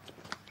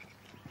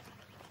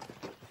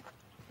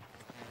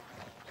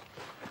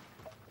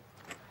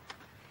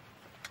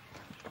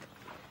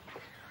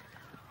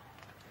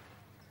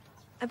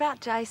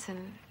 About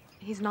Jason,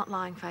 he's not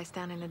lying face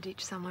down in a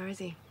ditch somewhere, is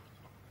he?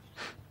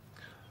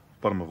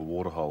 Bottom of a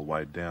waterhole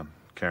weighed down.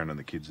 Karen and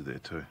the kids are there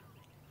too.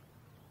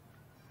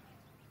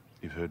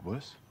 You've heard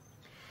worse?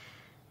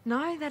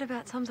 No, that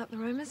about sums up the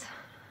rumours.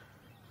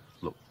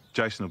 Look,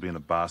 Jason will be in a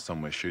bar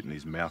somewhere shooting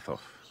his mouth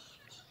off.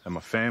 And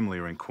my family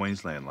are in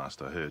Queensland,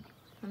 last I heard.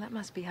 Well, that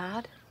must be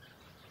hard.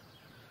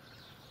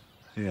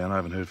 Yeah, and I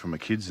haven't heard from my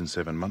kids in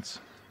 7 months.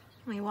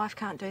 Well, your wife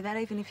can't do that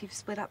even if you've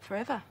split up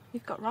forever.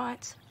 You've got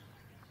rights.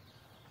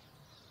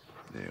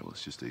 Yeah, well,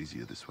 it's just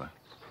easier this way.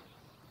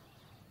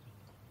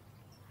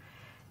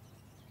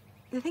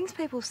 The things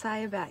people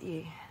say about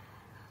you,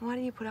 why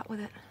do you put up with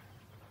it?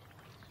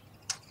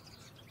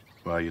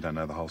 Well, you don't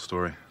know the whole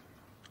story.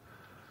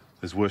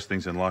 There's worse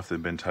things in life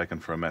than being taken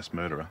for a mass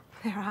murderer.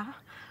 There are.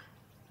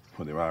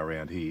 Well, there are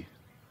around here.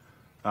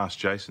 Ask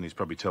Jason, he's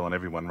probably telling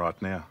everyone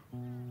right now.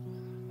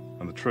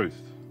 And the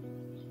truth.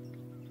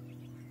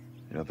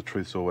 You know, the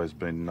truth's always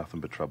been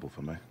nothing but trouble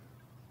for me.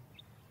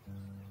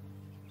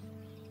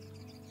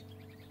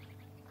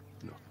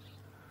 Look,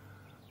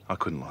 I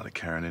couldn't lie to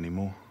Karen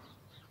anymore.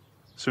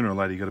 Sooner or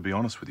later, you got to be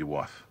honest with your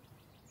wife.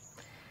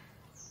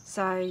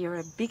 So you're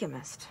a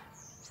bigamist,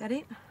 is that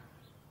it?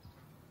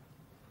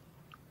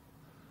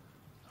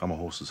 I'm a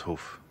horse's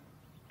hoof.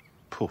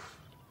 Poof.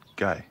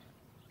 Gay.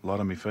 Light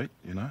on me feet,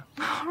 you know?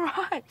 All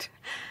right.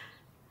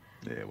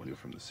 Yeah, well, you're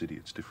from the city,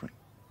 it's different.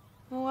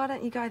 Well, why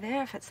don't you go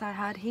there if it's so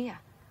hard here?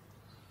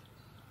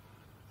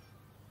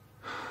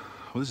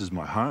 Well, this is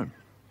my home.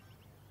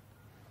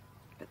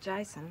 But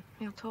Jason,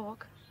 he'll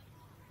talk.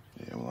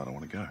 Yeah, well, I don't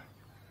want to go.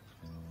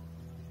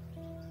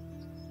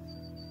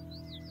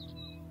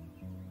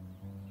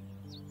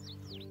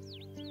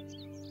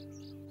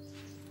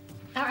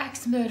 Our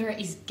ex-murderer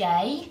is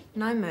gay?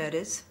 No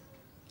murders.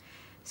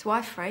 His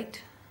wife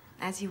freaked,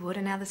 as you would,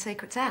 and now the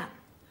secret's out.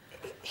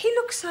 He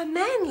looks so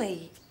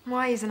manly.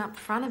 Why he isn't up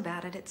front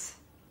about it? It's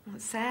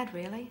sad,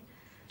 really.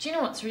 Do you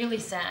know what's really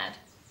sad?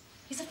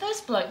 He's the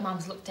first bloke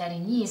Mum's looked at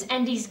in years,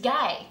 and he's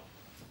gay.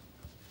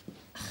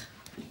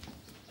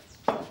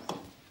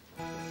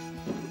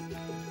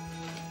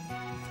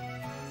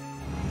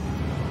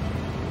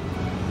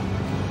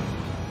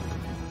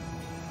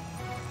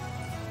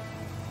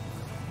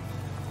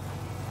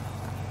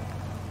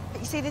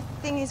 You see, the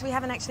thing is, we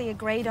haven't actually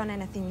agreed on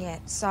anything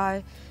yet,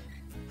 so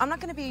I'm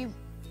not going to be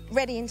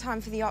ready in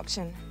time for the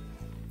auction.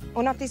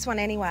 Or not this one,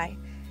 anyway.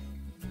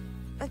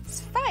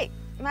 It's fate.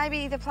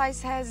 Maybe the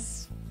place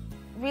has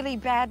really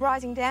bad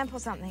rising damp or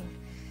something.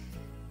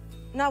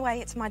 No way,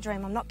 it's my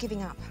dream. I'm not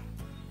giving up.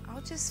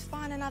 I'll just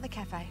find another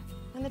cafe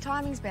when the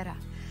timing's better.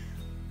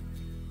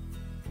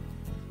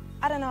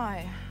 I don't know.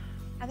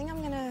 I think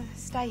I'm going to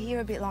stay here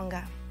a bit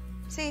longer.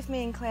 See if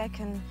me and Claire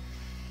can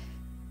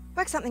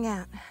work something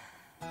out.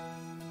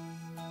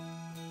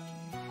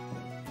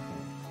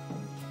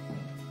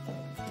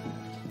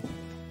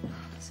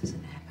 This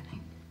isn't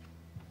happening.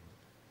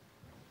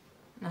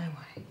 No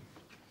way.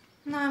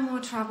 No more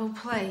trouble,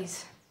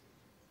 please.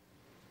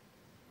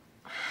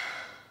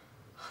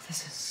 Oh,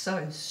 this is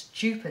so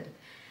stupid.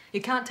 You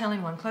can't tell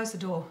anyone. Close the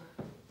door.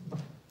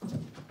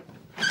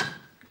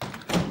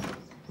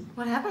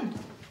 What happened?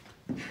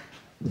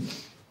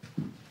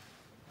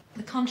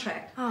 The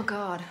contract. Oh,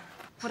 God.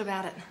 What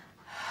about it?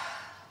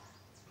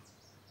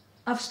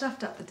 I've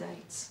stuffed up the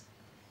dates.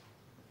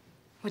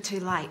 We're too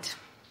late.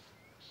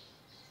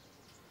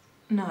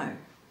 No.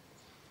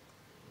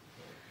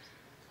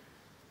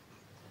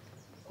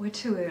 We're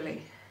too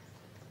early.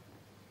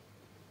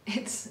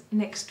 It's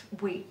next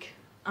week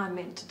I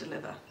meant to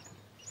deliver.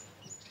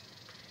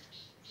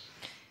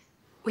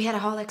 We had a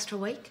whole extra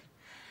week.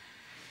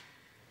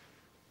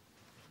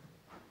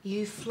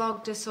 You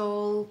flogged us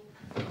all.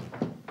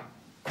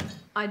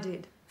 I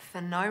did. For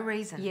no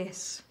reason.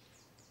 Yes.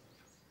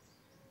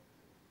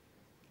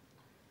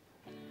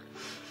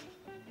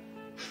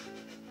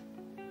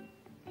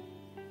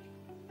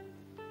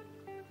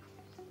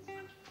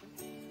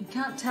 You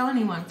can't tell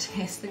anyone,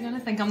 Tess. They're going to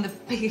think I'm the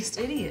biggest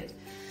idiot.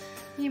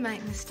 You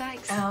make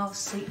mistakes. Our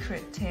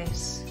secret,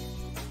 Tess.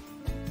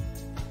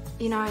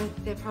 You know,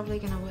 they're probably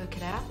going to work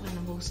it out when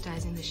the wool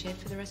stays in the shed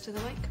for the rest of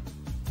the week.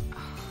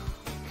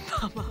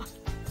 Come on.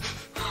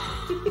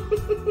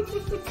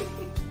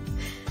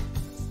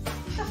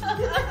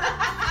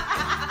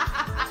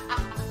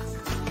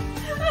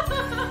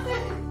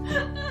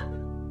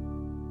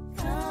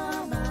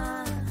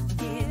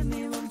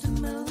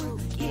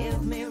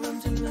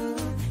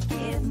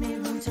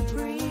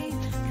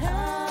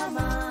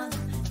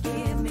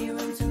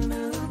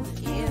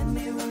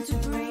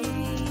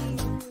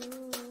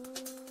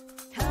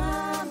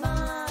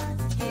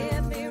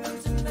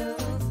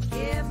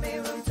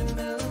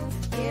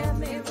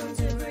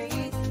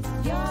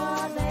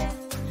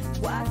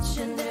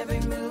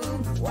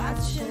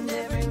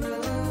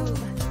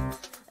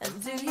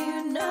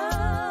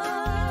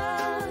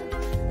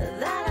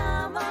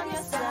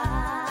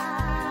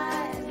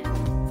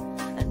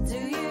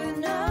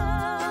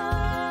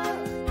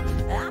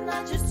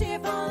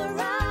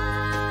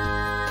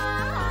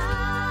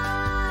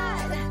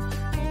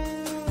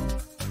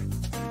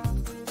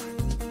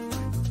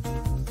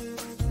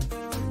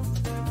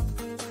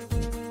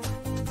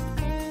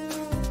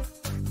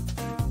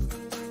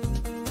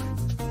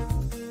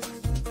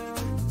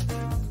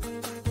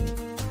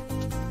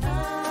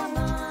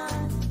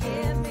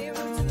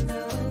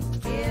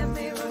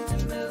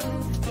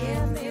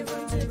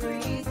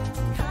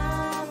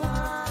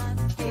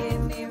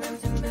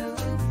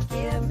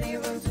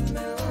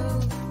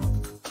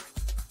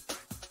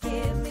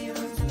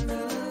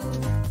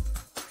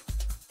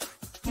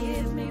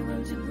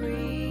 to breathe.